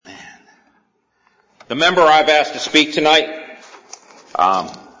The member I've asked to speak tonight,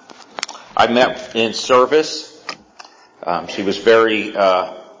 I met in service. She was very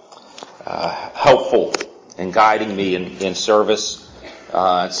helpful in guiding me in service,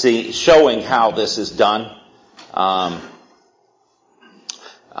 showing how this is done.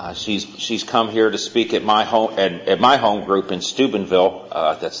 She's come here to speak at my home group in Steubenville.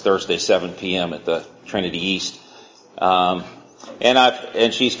 That's Thursday, 7 p.m. at the Trinity East.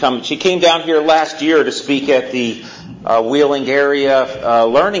 She came down here last year to speak at the Wheeling Area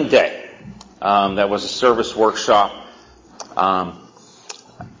Learning Day. That was a service workshop.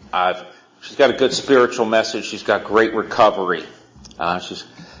 She's got a good spiritual message. She's got great recovery. I'm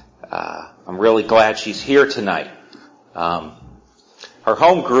really glad she's here tonight. Her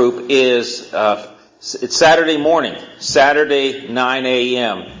home group is it's Saturday morning, Saturday 9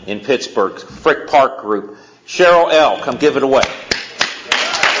 a.m. in Pittsburgh, Frick Park Group. Cheryl L., come give it away.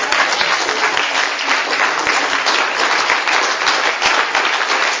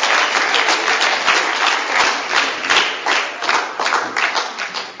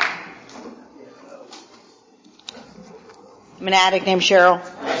 I'm an addict named Cheryl.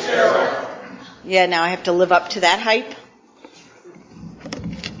 Hi, Cheryl. Yeah, now I have to live up to that hype.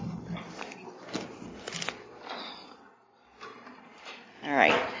 All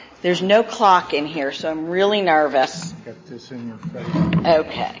right. There's no clock in here, so I'm really nervous. Get this in your face.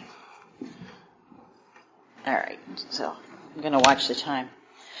 Okay. All right. So I'm going to watch the time.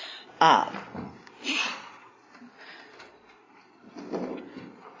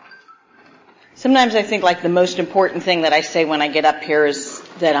 Sometimes I think like the most important thing that I say when I get up here is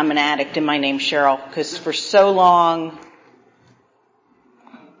that I'm an addict and my name's Cheryl, because for so long,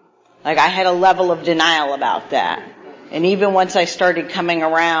 like I had a level of denial about that. And even once I started coming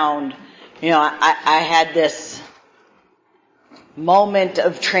around, I had this moment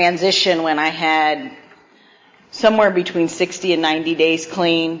of transition when I had somewhere between 60 and 90 days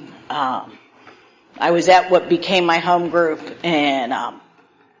clean. I was at what became my home group, and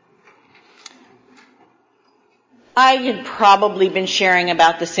I had probably been sharing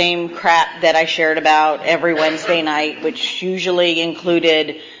about the same crap that I shared about every Wednesday night, which usually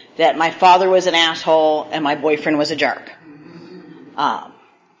included that my father was an asshole and my boyfriend was a jerk. And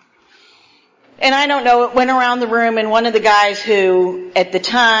I don't know, it went around the room, and one of the guys who at the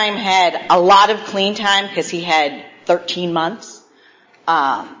time had a lot of clean time because he had 13 months,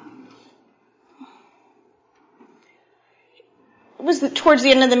 it was towards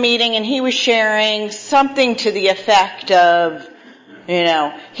the end of the meeting, and he was sharing something to the effect of,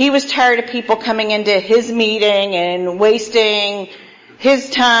 he was tired of people coming into his meeting and wasting his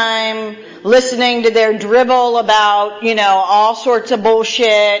time listening to their dribble about, all sorts of bullshit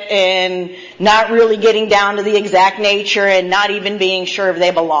and not really getting down to the exact nature and not even being sure if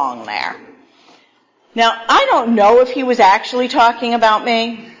they belong there. Now, I don't know if he was actually talking about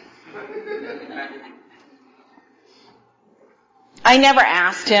me. I never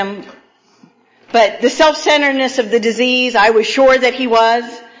asked him, but the self-centeredness of the disease, I was sure that he was.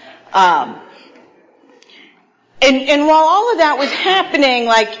 And while all of that was happening,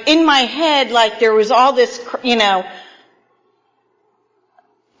 like in my head, like there was all this,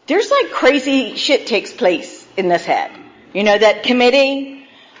 there's like crazy shit takes place in this head. That committee.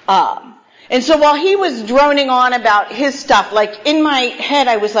 And so while he was droning on about his stuff, like in my head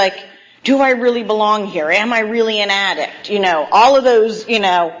I was like, do I really belong here? Am I really an addict? All of those,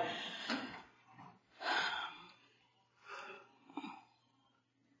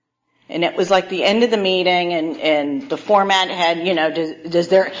 And it was like the end of the meeting, and the format had, is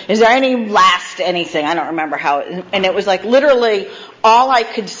there any last anything? I don't remember how and it was like literally all I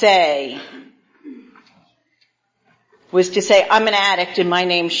could say was to say, I'm an addict and my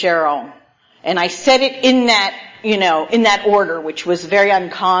name's Cheryl. And I said it in that, in that order, which was very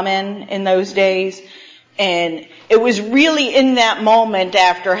uncommon in those days. And it was really in that moment,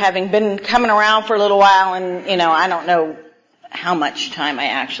 after having been coming around for a little while, and, I don't know how much time I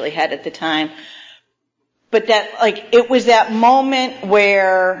actually had at the time, but that, like, it was that moment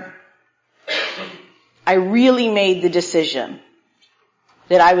where I really made the decision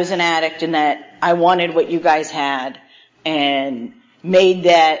that I was an addict and that I wanted what you guys had, and made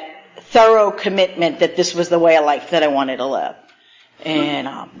that thorough commitment that this was the way of life that I wanted to live. And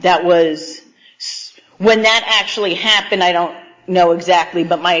that was, when that actually happened, I don't know exactly,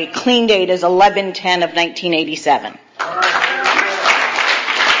 but my clean date is 11/10 of 1987.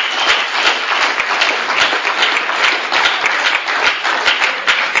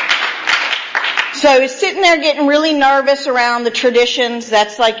 So I was sitting there getting really nervous around the traditions.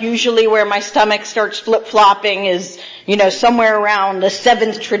 That's like usually where my stomach starts flip-flopping, is, somewhere around the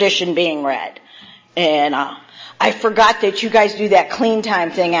 7th tradition being read. And I forgot that you guys do that clean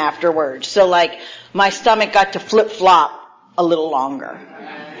time thing afterwards. So like my stomach got to flip-flop a little longer.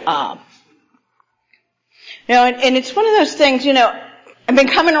 And it's one of those things, I've been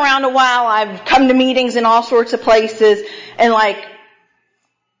coming around a while. I've come to meetings in all sorts of places, and like,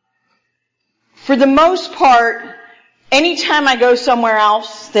 for the most part, anytime I go somewhere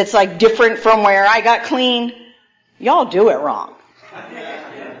else that's like different from where I got clean, y'all do it wrong.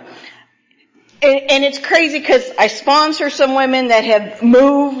 And it's crazy because I sponsor some women that have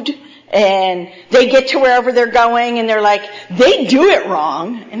moved and they get to wherever they're going and they're like, they do it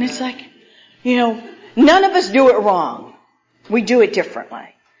wrong. And it's like, none of us do it wrong. We do it differently.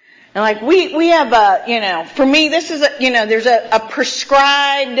 And like we have for me this is there's a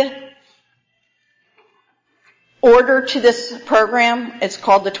prescribed order to this program. It's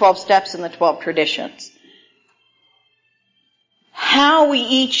called the 12 Steps and the 12 Traditions. How we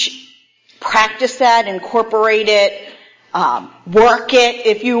each practice that, incorporate it, work it,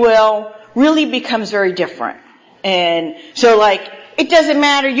 if you will, really becomes very different. And so like, it doesn't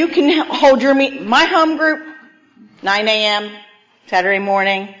matter. You can hold your my home group, 9 a.m., Saturday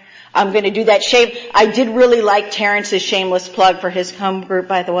morning. I'm going to do that shave. I did really like Terrence's shameless plug for his home group,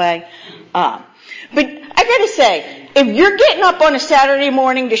 by the way. But I got to say, if you're getting up on a Saturday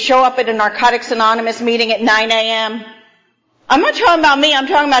morning to show up at a Narcotics Anonymous meeting at 9 a.m., I'm not talking about me, I'm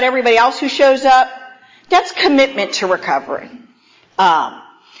talking about everybody else who shows up. That's commitment to recovery.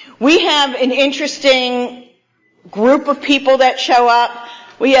 We have an interesting group of people that show up.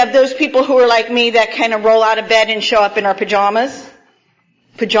 We have those people who are like me that kind of roll out of bed and show up in our pajamas.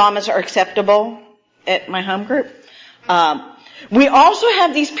 Pajamas are acceptable at my home group. We also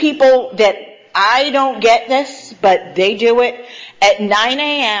have these people that I don't get this, but they do it. At 9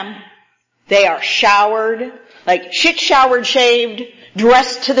 a.m., they are showered, like shit showered, shaved,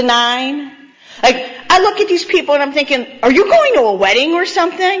 dressed to the nine. Like, I look at these people and I'm thinking, are you going to a wedding or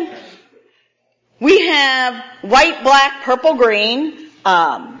something? We have white, black, purple, green.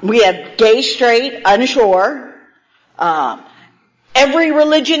 We have gay, straight, unsure. Every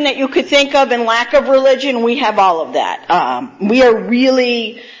religion that you could think of and lack of religion, we have all of that. We are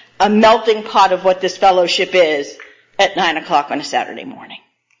really a melting pot of what this fellowship is at 9 o'clock on a Saturday morning.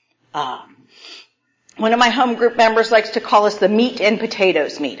 One of my home group members likes to call us the meat and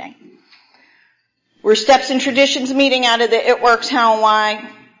potatoes meeting. We're Steps and Traditions meeting out of the It Works How and Why.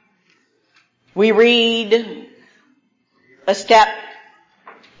 We read a step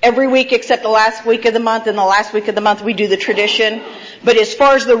every week except the last week of the month, and the last week of the month we do the tradition. But as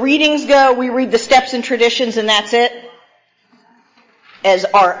far as the readings go, we read the Steps and Traditions and that's it. As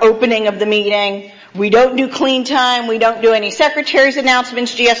our opening of the meeting. We don't do clean time. We don't do any secretary's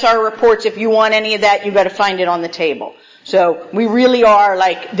announcements, GSR reports. If you want any of that, you've got to find it on the table. So we really are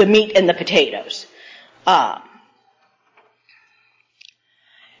like the meat and the potatoes. And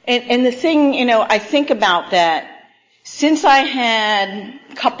the thing, I think about that, since I had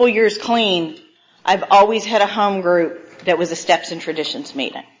a couple years clean, I've always had a home group that was a Steps and Traditions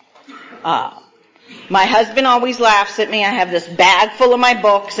meeting. My husband always laughs at me. I have this bag full of my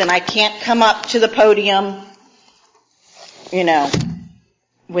books and I can't come up to the podium,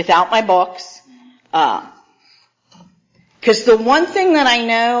 without my books. 'Cause the one thing that I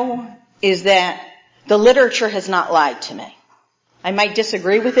know is that the literature has not lied to me. I might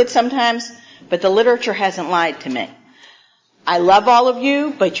disagree with it sometimes, but the literature hasn't lied to me. I love all of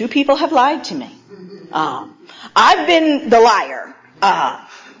you, but you people have lied to me. I've been the liar.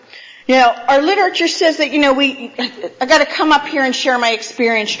 Our literature says that, I gotta come up here and share my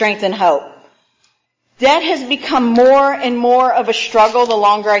experience, strength, and hope. That has become more and more of a struggle the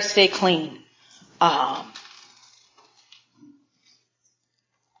longer I stay clean.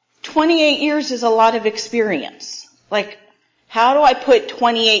 28 years is a lot of experience. Like, how do I put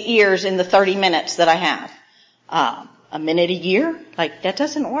 28 years in the 30 minutes that I have? A minute a year? Like, that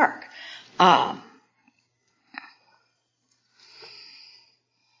doesn't work.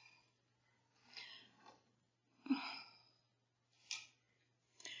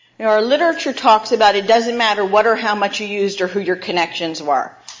 Our literature talks about it doesn't matter what or how much you used or who your connections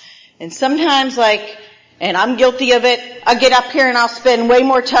were. And sometimes and I'm guilty of it, I'll get up here and I'll spend way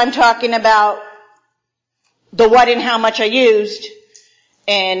more time talking about the what and how much I used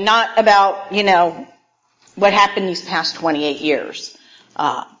and not about, what happened these past 28 years.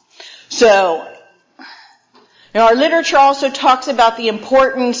 Our literature also talks about the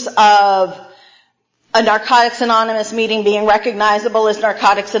importance of a Narcotics Anonymous meeting being recognizable as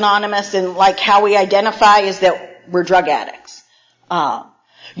Narcotics Anonymous, and how we identify is that we're drug addicts.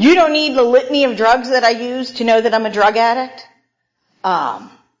 You don't need the litany of drugs that I use to know that I'm a drug addict.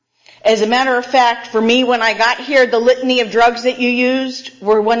 As a matter of fact, for me, when I got here, the litany of drugs that you used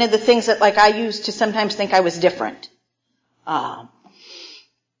were one of the things that, like, I used to sometimes think I was different. I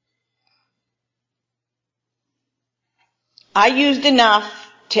used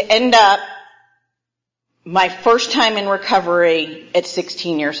enough to end up my first time in recovery at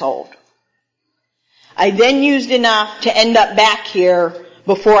 16 years old. I then used enough to end up back here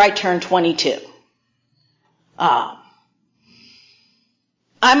before I turned 22.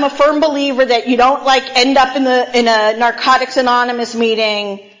 I'm a firm believer that you don't end up in a Narcotics Anonymous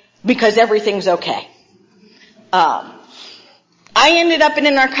meeting because everything's okay. I ended up in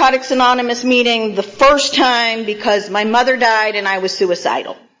a Narcotics Anonymous meeting the first time because my mother died and I was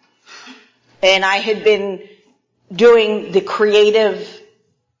suicidal. And I had been doing the creative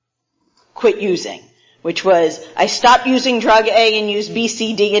quit using, which was I stopped using drug A and used B,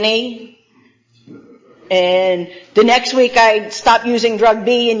 C, D, and E. And the next week I stopped using drug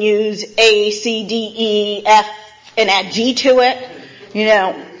B and use A, C, D, E, F, and add G to it.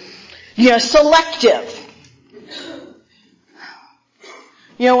 Selective.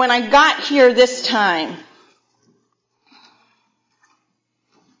 When I got here this time,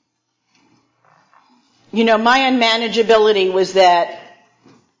 my unmanageability was that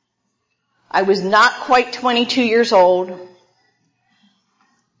I was not quite 22 years old.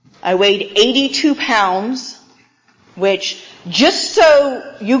 I weighed 82 pounds, which, just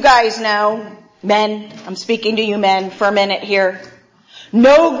so you guys know, men, I'm speaking to you men for a minute here,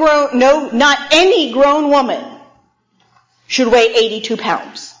 not any grown woman should weigh 82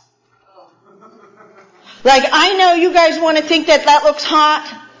 pounds. I know you guys want to think that looks hot.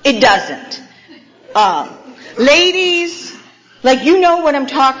 It doesn't. Ladies, you know what I'm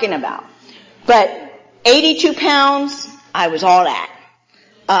talking about. But 82 pounds, I was all that.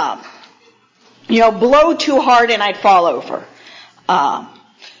 Blow too hard and I'd fall over. I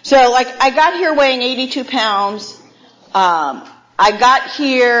got here weighing 82 pounds. I got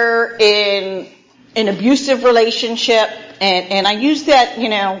here in an abusive relationship, and I used that,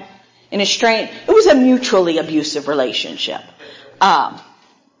 in a strain. It was a mutually abusive relationship.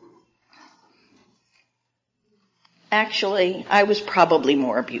 Actually, I was probably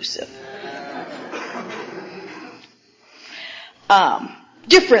more abusive.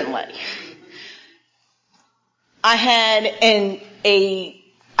 Differently. I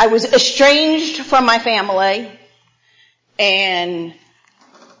was estranged from my family, and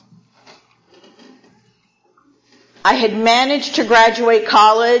I had managed to graduate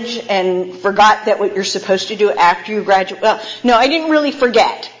college and forgot that what you're supposed to do after you graduate. Well, no, I didn't really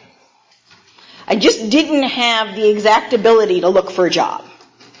forget. I just didn't have the exact ability to look for a job.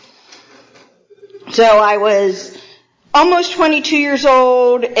 So I was almost 22 years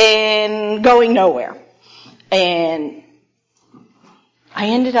old and going nowhere. And I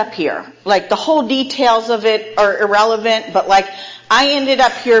ended up here. The whole details of it are irrelevant, but I ended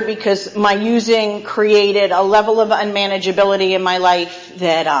up here because my using created a level of unmanageability in my life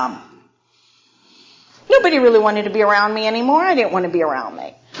that nobody really wanted to be around me anymore. I didn't want to be around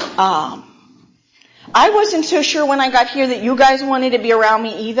me. I wasn't so sure when I got here that you guys wanted to be around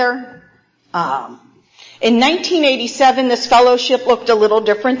me either. In 1987, this fellowship looked a little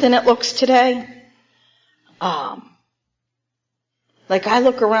different than it looks today. I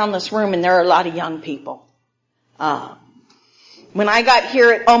look around this room and there are a lot of young people. When I got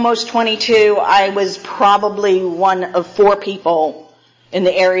here at almost 22, I was probably one of 4 people in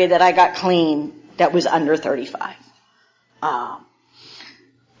the area that I got clean that was under 35.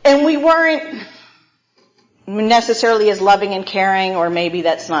 And we weren't necessarily as loving and caring, or maybe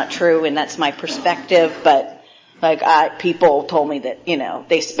that's not true and that's my perspective, but people told me that,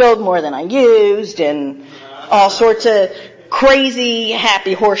 they spilled more than I used and all sorts of crazy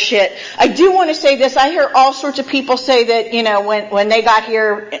happy horse shit. I do want to say this. I hear all sorts of people say that, when they got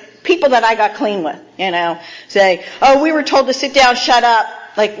here, people that I got clean with, say, oh, we were told to sit down, shut up.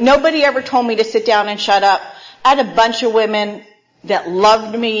 Nobody ever told me to sit down and shut up. I had a bunch of women that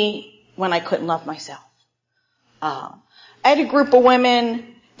loved me when I couldn't love myself. I had a group of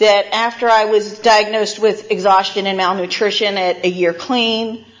women that after I was diagnosed with exhaustion and malnutrition at a year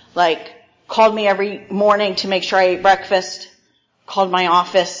clean, called me every morning to make sure I ate breakfast, called my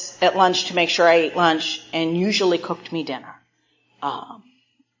office at lunch to make sure I ate lunch, and usually cooked me dinner. I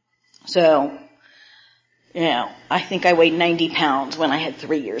think I weighed 90 pounds when I had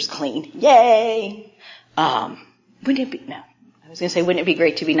 3 years clean. Yay! Wouldn't it be, no. I was going to say, wouldn't it be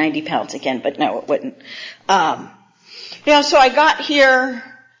great to be 90 pounds again, but no, it wouldn't. So I got here.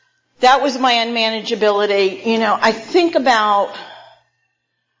 That was my unmanageability. I think about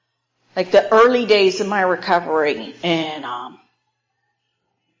the early days of my recovery, and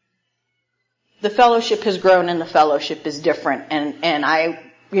the fellowship has grown and the fellowship is different. And I,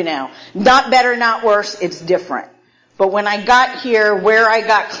 not better, not worse, it's different. But when I got here, where I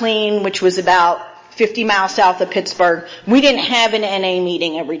got clean, which was about 50 miles south of Pittsburgh, we didn't have an NA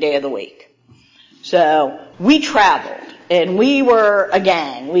meeting every day of the week. So we traveled, and we were a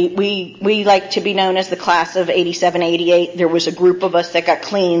gang. We like to be known as the class of 87, 88. There was a group of us that got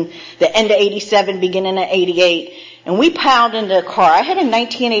clean the end of 87, beginning of 88, and we piled into a car. I had a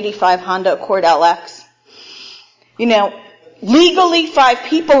 1985 Honda Accord LX. Legally 5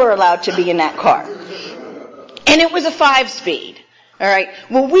 people are allowed to be in that car. And it was a 5-speed. All right.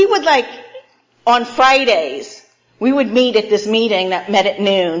 Well, we would on Fridays, we would meet at this meeting that met at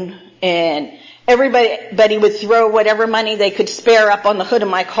noon, and everybody would throw whatever money they could spare up on the hood of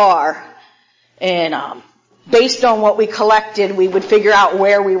my car. And, based on what we collected, we would figure out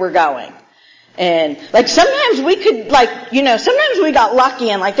where we were going. And, sometimes we could, sometimes we got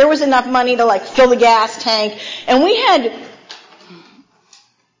lucky and, there was enough money to, fill the gas tank. And we had,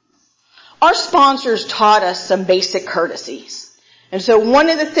 our sponsors taught us some basic courtesies. And so one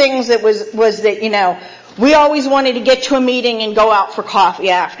of the things that was that, we always wanted to get to a meeting and go out for coffee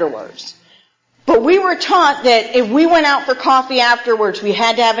afterwards. But we were taught that if we went out for coffee afterwards, we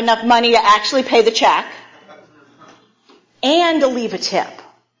had to have enough money to actually pay the check and to leave a tip.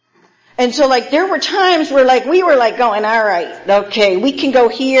 And so there were times where we were going, all right, okay, we can go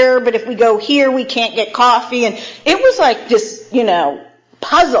here, but if we go here, we can't get coffee. And it was this,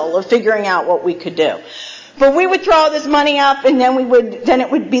 puzzle of figuring out what we could do. But we would throw all this money up, and then it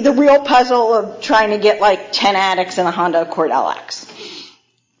would be the real puzzle of trying to get 10 addicts in a Honda Accord LX.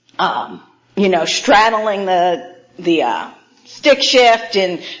 Straddling the stick shift,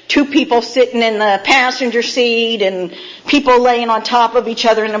 and 2 people sitting in the passenger seat, and people laying on top of each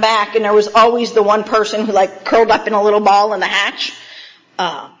other in the back, and there was always the one person who curled up in a little ball in the hatch.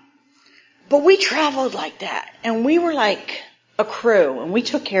 But we traveled like that, and we were a crew, and we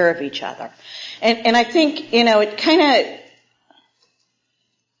took care of each other. And I think, it kind of,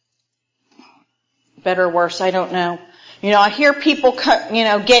 better or worse, I don't know. I hear people,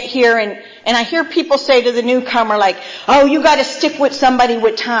 get here and I hear people say to the newcomer oh, you gotta stick with somebody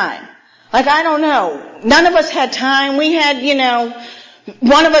with time. I don't know. None of us had time. We had,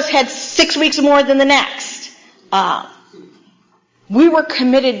 one of us had 6 weeks more than the next. We were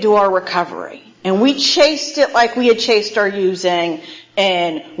committed to our recovery, and we chased it like we had chased our using,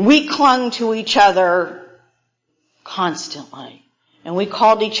 and we clung to each other constantly. And we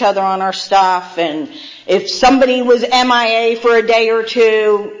called each other on our stuff, and if somebody was MIA for a day or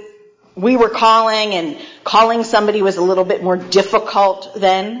two, we were calling, and calling somebody was a little bit more difficult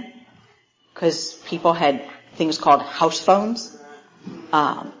then, because people had things called house phones,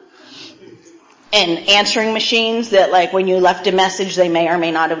 and answering machines that when you left a message, they may or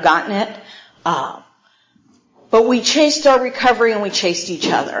may not have gotten it. But we chased our recovery, and we chased each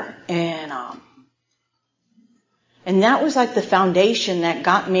other, and that was the foundation that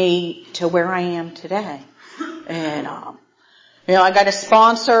got me to where I am today. And, I got a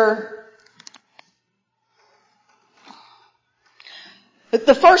sponsor.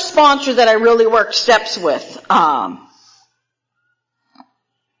 The first sponsor that I really worked steps with, I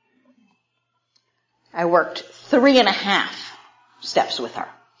worked 3.5 steps with her.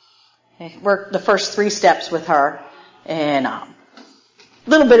 I worked the first 3 steps with her, and, a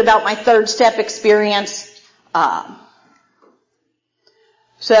little bit about my 3rd step experience.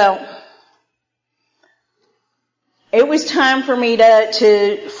 So it was time for me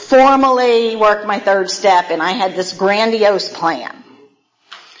to formally work my 3rd step, and I had this grandiose plan.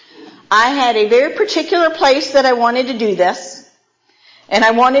 I had a very particular place that I wanted to do this, and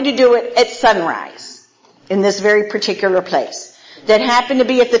I wanted to do it at sunrise in this very particular place that happened to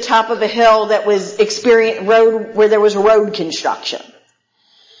be at the top of a hill that was where there was road construction.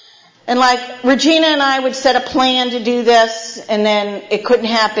 And Regina and I would set a plan to do this, and then it couldn't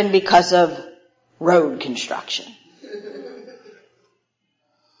happen because of road construction.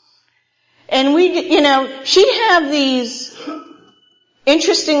 And she'd have these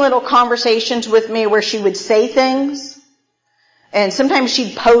interesting little conversations with me where she would say things, and sometimes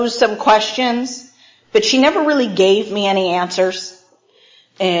she'd pose some questions, but she never really gave me any answers.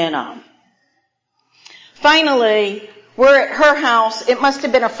 And finally, we're at her house. It must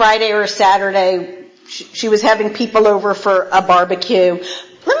have been a Friday or a Saturday. She was having people over for a barbecue.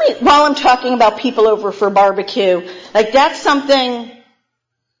 While I'm talking about people over for barbecue, that's something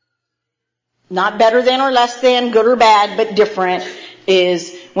not better than or less than, good or bad, but different,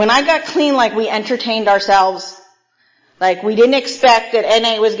 is when I got clean, we entertained ourselves. We didn't expect that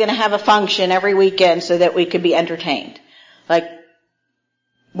NA was going to have a function every weekend so that we could be entertained.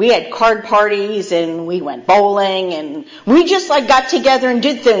 we had card parties and we went bowling and we just like got together and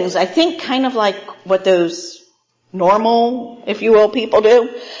did things. I think kind of like what those normal, if you will, people do.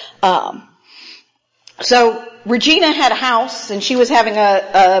 So Regina had a house and she was having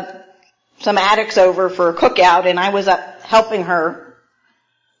some addicts over for a cookout, and I was up helping her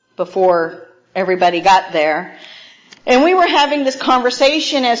before everybody got there. And we were having this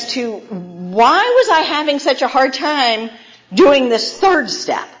conversation as to why was I having such a hard time doing this third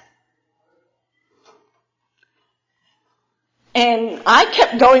step. And I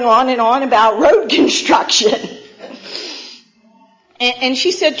kept going on and on about road construction. And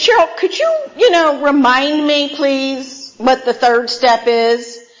she said, Cheryl, could you, remind me, please, what the third step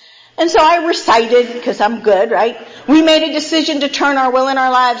is? And so I recited, because I'm good, right? We made a decision to turn our will and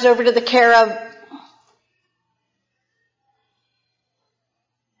our lives over to the care of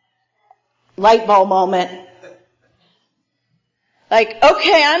light bulb moment. Like,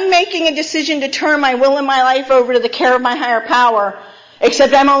 okay, I'm making a decision to turn my will and my life over to the care of my higher power,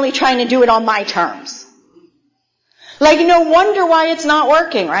 except I'm only trying to do it on my terms. Like, no wonder why it's not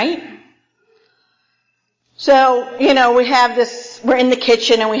working, right? So, we have this, we're in the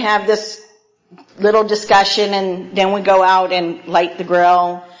kitchen and we have this little discussion, and then we go out and light the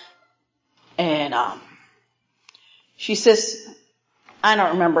grill. And, she says, I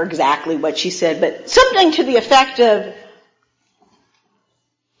don't remember exactly what she said, but something to the effect of,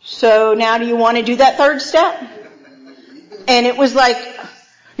 so now do you want to do that third step? And it was like,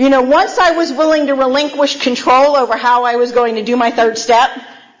 once I was willing to relinquish control over how I was going to do my third step,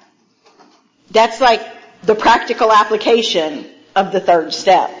 that's like the practical application of the third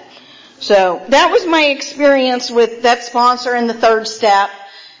step. So that was my experience with that sponsor in the third step.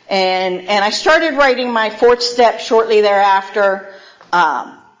 And I started writing my fourth step shortly thereafter.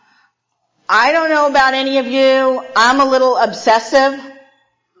 I don't know about any of you. I'm a little obsessive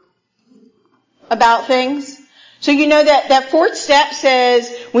about things. So that fourth step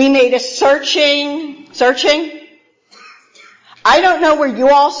says we made a searching. I don't know where you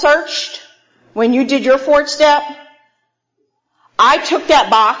all searched when you did your fourth step. I took that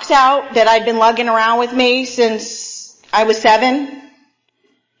box out that I'd been lugging around with me since I was 7.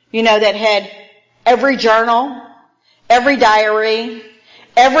 That had every journal, every diary,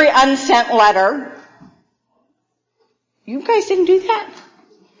 every unsent letter. You guys didn't do that?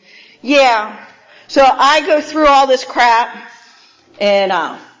 Yeah. So I go through all this crap, and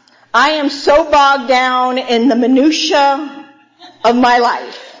I am so bogged down in the minutia of my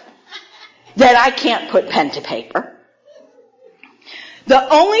life that I can't put pen to paper. The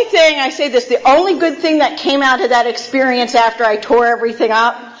only good thing that came out of that experience after I tore everything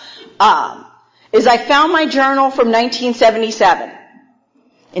up, is I found my journal from 1977.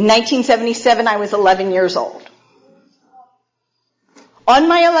 In 1977, I was 11 years old. On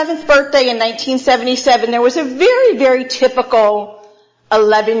my 11th birthday in 1977, there was a very, very typical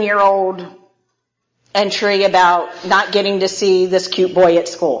 11-year-old entry about not getting to see this cute boy at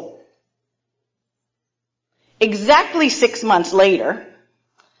school. Exactly 6 months later,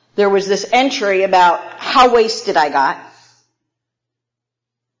 there was this entry about how wasted I got,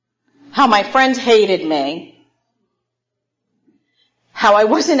 how my friends hated me, how I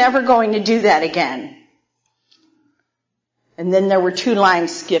wasn't ever going to do that again. And then there were 2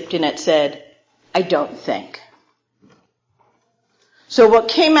 lines skipped and it said, I don't think. So what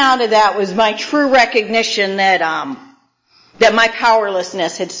came out of that was my true recognition that my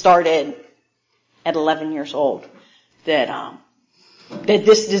powerlessness had started at 11 years old. That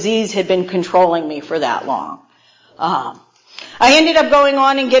this disease had been controlling me for that long. I ended up going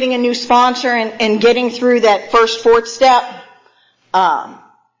on and getting a new sponsor and getting through that first fourth step.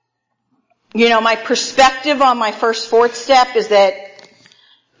 My perspective on my first fourth step is that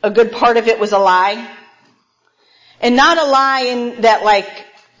a good part of it was a lie. And not a lie in that like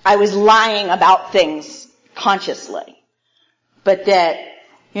I was lying about things consciously. But that,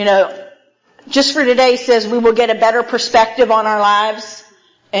 just for today says we will get a better perspective on our lives.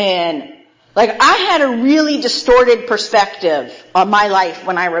 And like I had a really distorted perspective on my life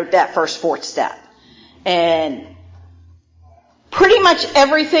when I wrote that first fourth step. And pretty much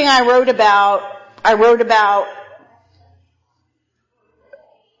everything I wrote about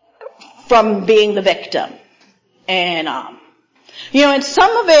from being the victim. And, and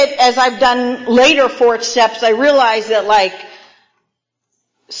some of it, as I've done later fourth steps, I realized that like,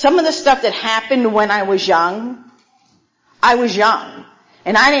 some of the stuff that happened when I was young,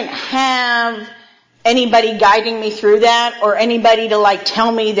 and I didn't have anybody guiding me through that or anybody to like tell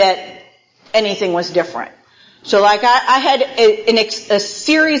me that anything was different. So like I had a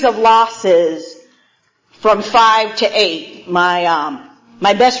series of losses from 5 to 8. My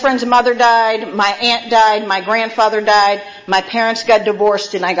My best friend's mother died, my aunt died, my grandfather died, my parents got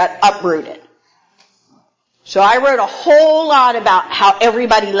divorced, and I got uprooted. So I wrote a whole lot about how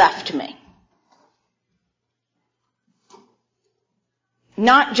everybody left me.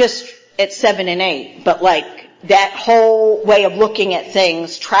 Not just at 7 and 8, but like that whole way of looking at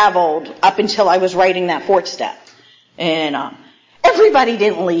things traveled up until I was writing that 4th step. And everybody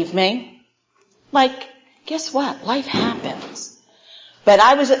didn't leave me. Like, guess what? Life happens. But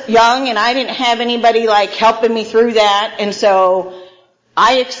I was young and I didn't have anybody like helping me through that. And so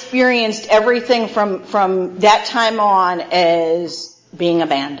I experienced everything from that time on as being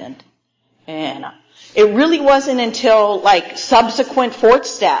abandoned. And it really wasn't until like subsequent 4th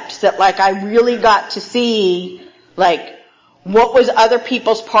steps that like I really got to see like what was other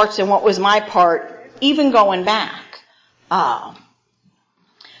people's parts and what was my part, even going back.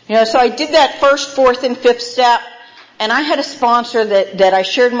 So I did that 1st, 4th, and 5th step. And I had a sponsor that I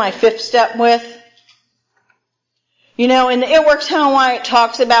shared my 5th step with. In the It Works How and Why it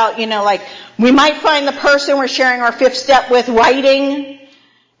talks about, like we might find the person we're sharing our 5th step with writing,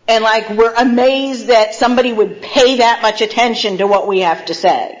 and like we're amazed that somebody would pay that much attention to what we have to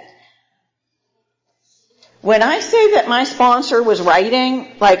say. When I say that my sponsor was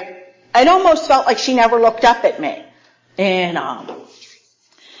writing, like it almost felt like she never looked up at me.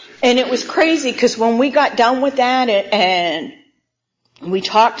 And it was crazy because when we got done with that and we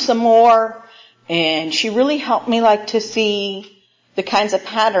talked some more, and she really helped me like to see the kinds of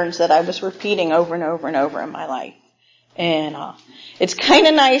patterns that I was repeating over and over and over in my life. And it's kind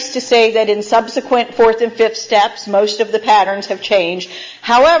of nice to say that in subsequent 4th and 5th steps, most of the patterns have changed.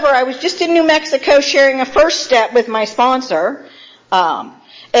 However, I was just in New Mexico sharing a 1st step with my sponsor,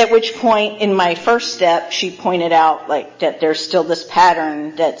 at which point in my 1st step, she pointed out like that there's still this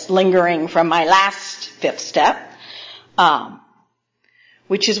pattern that's lingering from my last 5th step,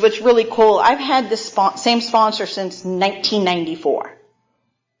 which is what's really cool. I've had this same sponsor since 1994.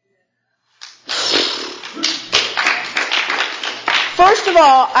 First of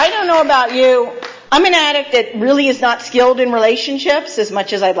all, I don't know about you. I'm an addict that really is not skilled in relationships as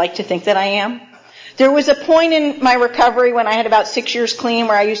much as I'd like to think that I am. There was a point in my recovery when I had about 6 years clean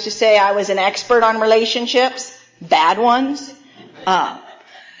where I used to say I was an expert on relationships, bad ones.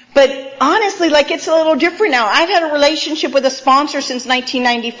 But honestly, like it's a little different now. I've had a relationship with a sponsor since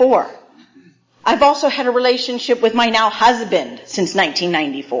 1994. I've also had a relationship with my now husband since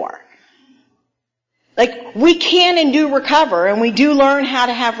 1994. Like we can and do recover, and we do learn how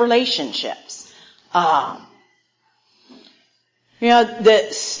to have relationships. The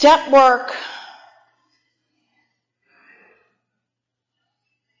step work.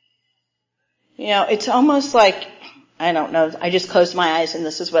 It's almost like, I don't know, I just closed my eyes and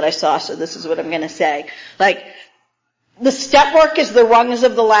this is what I saw, so this is what I'm going to say. Like, the step work is the rungs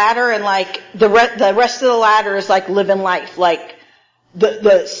of the ladder, and like, the rest of the ladder is like living life. Like,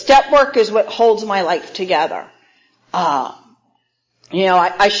 the step work is what holds my life together.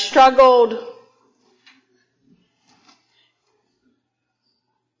 I struggled.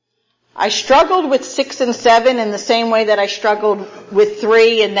 I struggled with 6 and 7 in the same way that I struggled with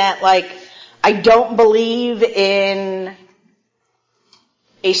 3, in that like, I don't believe in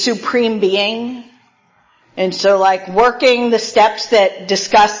a supreme being. And so like working the steps that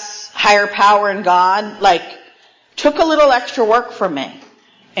discuss higher power and God, like took a little extra work for me.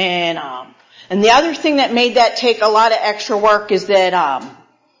 And the other thing that made that take a lot of extra work is that,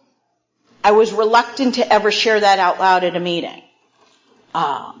 I was reluctant to ever share that out loud at a meeting.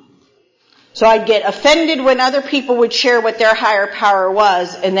 So I'd get offended when other people would share what their higher power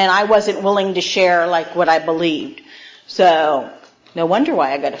was, and then I wasn't willing to share like what I believed. So no wonder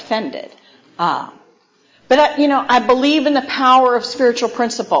why I got offended. But I believe in the power of spiritual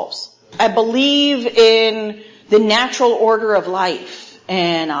principles. I believe in the natural order of life.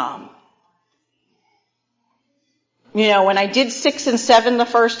 And when I did 6 and 7 the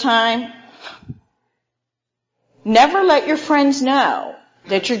first time, never let your friends know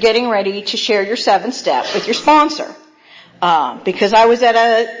that you're getting ready to share your 7th step with your sponsor. Because I was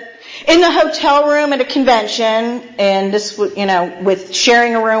in the hotel room at a convention, and this, with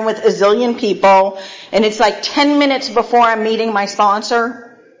sharing a room with a zillion people, and it's like 10 minutes before I'm meeting my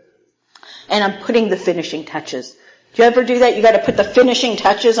sponsor, and I'm putting the finishing touches. Do you ever do that? You gotta put the finishing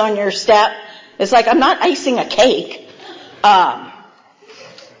touches on your step. It's like, I'm not icing a cake.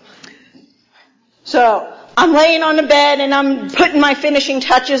 So, I'm laying on the bed and I'm putting my finishing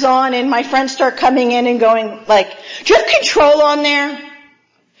touches on, and my friends start coming in and going like, do you have control on there?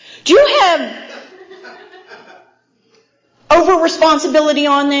 Do you have over responsibility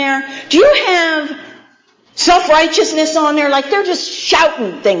on there? Do you have self-righteousness on there. Like they're just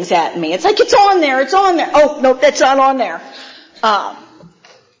shouting things at me. It's like, it's on there, it's on there. Oh, nope, that's not on there.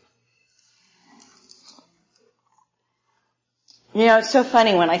 It's so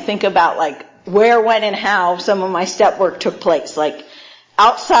funny when I think about like where, when, and how some of my step work took place. Like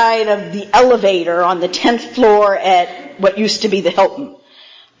outside of the elevator on the 10th floor at what used to be the Hilton.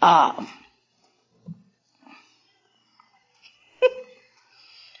 I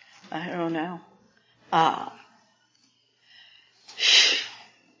don't know. I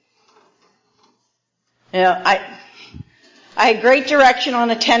had great direction on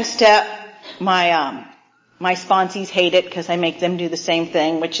the 10th step. My sponsees hate it because I make them do the same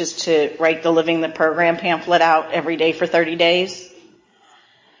thing, which is to write the Living the Program pamphlet out every day for 30 days.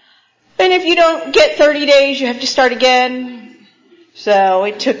 And if you don't get 30 days, you have to start again. So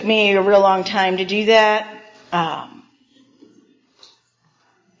it took me a real long time to do that.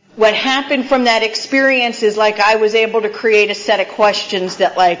 What happened from that experience is like I was able to create a set of questions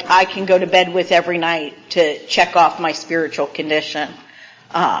that like I can go to bed with every night to check off my spiritual condition.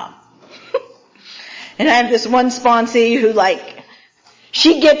 And I have this one sponsee who like,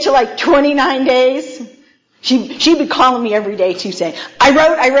 she'd get to like 29 days. She'd be calling me every day too saying, I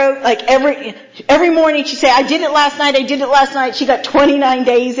wrote, like every morning she'd say, I did it last night. She got 29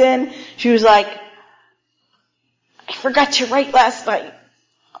 days in. She was like, I forgot to write last night.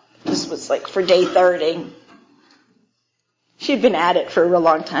 This was like for day 30. She'd been at it for a real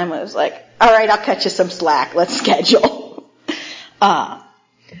long time. I was like, all right, I'll cut you some slack. Let's schedule.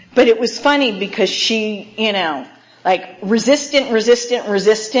 But it was funny because she, like resistant.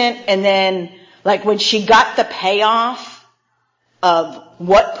 And then like when she got the payoff of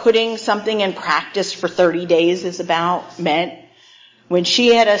what putting something in practice for 30 days is about meant, when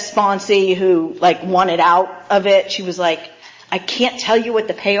she had a sponsee who like wanted out of it, she was like, I can't tell you what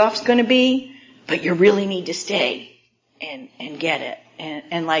the payoff's going to be, but you really need to stay and get it.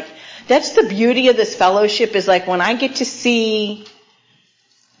 And like, that's the beauty of this fellowship is like when I get to see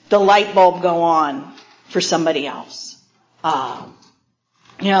the light bulb go on for somebody else.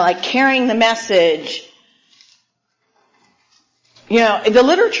 Like carrying the message. The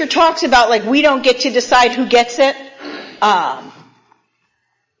literature talks about like we don't get to decide who gets it.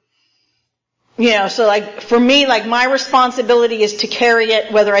 So like for me, like my responsibility is to carry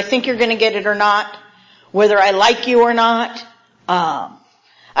it whether I think you're going to get it or not, whether I like you or not.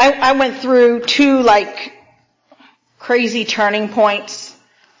 I went through 2 like crazy turning points.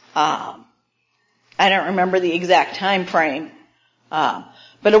 I don't remember the exact time frame.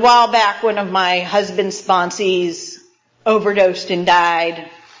 But a while back, one of my husband's sponsees overdosed and died.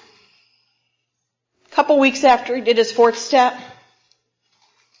 A couple weeks after he did his 4th step.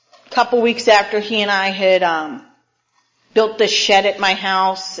 A couple weeks after he and I had built this shed at my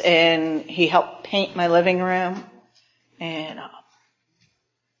house and he helped paint my living room. And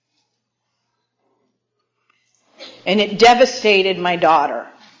it devastated my daughter.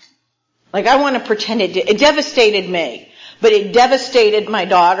 Like I want to pretend it devastated me, but it devastated my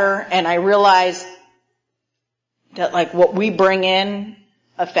daughter, and I realized that like what we bring in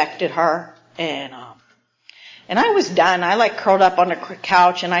affected her, and I was done. I like curled up on the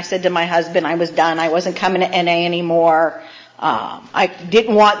couch and I said to my husband I was done. I wasn't coming to NA anymore. I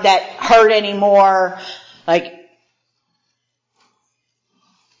didn't want that hurt anymore. Like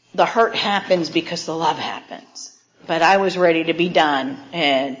the hurt happens because the love happens. But I was ready to be done,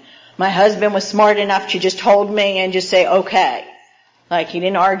 and my husband was smart enough to just hold me and just say, okay. Like he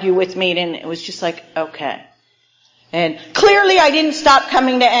didn't argue with me, it was just like, okay. And clearly I didn't stop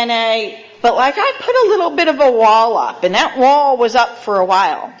coming to NA, but like I put a little bit of a wall up, and that wall was up for a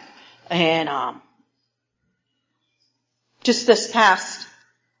while. And just this past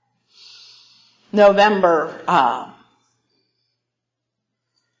November,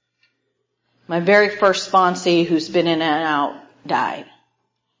 my very first sponsee who's been in and out died.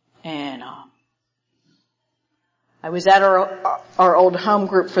 And I was at our old home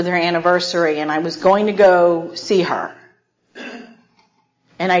group for their anniversary, and I was going to go see her.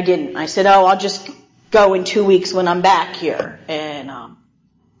 And I didn't. I said, I'll just go in 2 weeks when I'm back here. And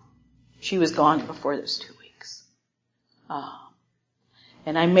she was gone before those 2 weeks.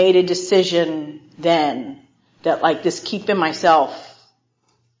 And I made a decision then that like this keeping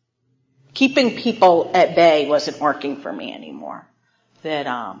people at bay wasn't working for me anymore. That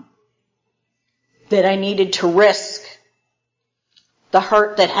I needed to risk the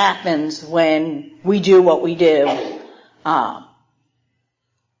hurt that happens when we do what we do. And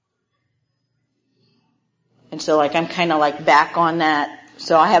so like I'm kind of like back on that.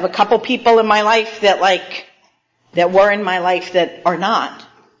 So I have a couple people in my life that were in my life that are not.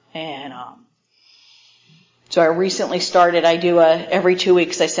 And So I recently started, every 2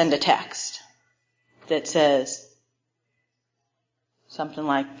 weeks I send a text that says something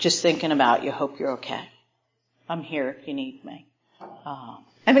like, just thinking about you, hope you're okay. I'm here if you need me. I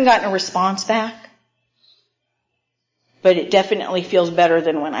haven't gotten a response back, but it definitely feels better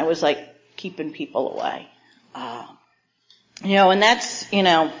than when I was like keeping people away. And that's,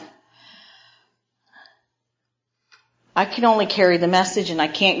 I can only carry the message and I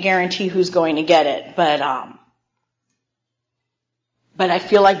can't guarantee who's going to get it, but I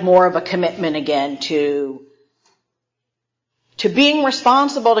feel like more of a commitment again to being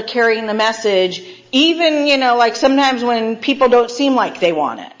responsible to carrying the message, even, like sometimes when people don't seem like they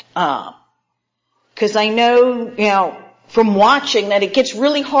want it. 'Cause I know, from watching that it gets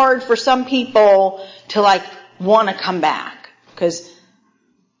really hard for some people to like want to come back. 'Cause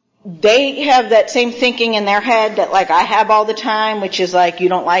they have that same thinking in their head that like I have all the time, which is like, you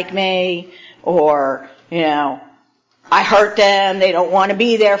don't like me, or, I hurt them, they don't want to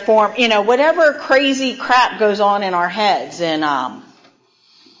be there for them, whatever crazy crap goes on in our heads. And, I'm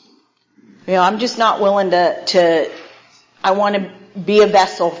just not willing to I want to be a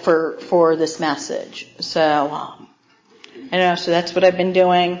vessel for this message. So, so that's what I've been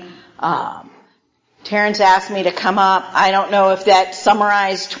doing. Terrence asked me to come up. I don't know if that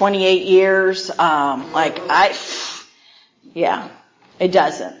summarized 28 years. It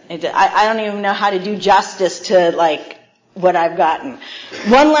doesn't. I don't even know how to do justice to like what I've gotten.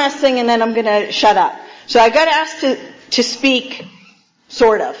 One last thing and then I'm going to shut up. So I got asked to speak,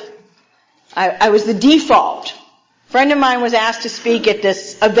 sort of. I was the default. A friend of mine was asked to speak at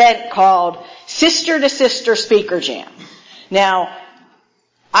this event called Sister to Sister Speaker Jam. Now,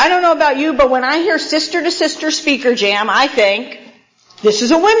 I don't know about you, but when I hear Sister to Sister Speaker Jam, I think this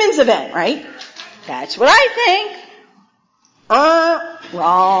is a women's event, right? That's what I think.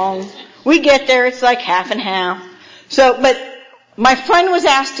 Wrong. We get there, it's like half and half. So, but my friend was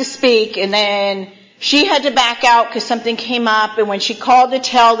asked to speak and then she had to back out because something came up, and when she called to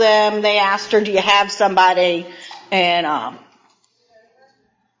tell them, they asked her, do you have somebody? And,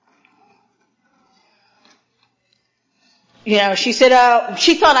 she said,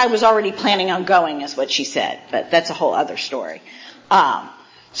 she thought I was already planning on going is what she said, but that's a whole other story.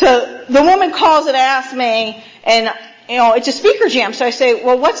 So the woman calls and asks me, and, it's a speaker jam. So I say,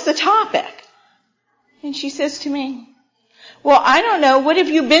 well, what's the topic? And she says to me, well, I don't know. What have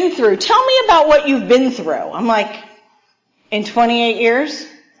you been through? Tell me about what you've been through. I'm like, in 28 years?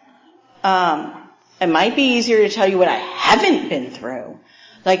 It might be easier to tell you what I haven't been through.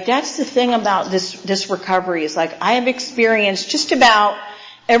 Like, that's the thing about this recovery is like, I have experienced just about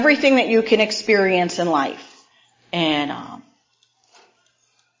everything that you can experience in life. And,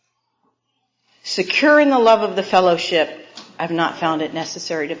 secure in the love of the fellowship, I've not found it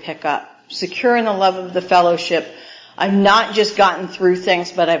necessary to pick up. Secure in the love of the fellowship, I've not just gotten through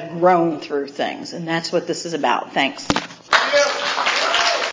things, but I've grown through things. And that's what this is about. Thanks.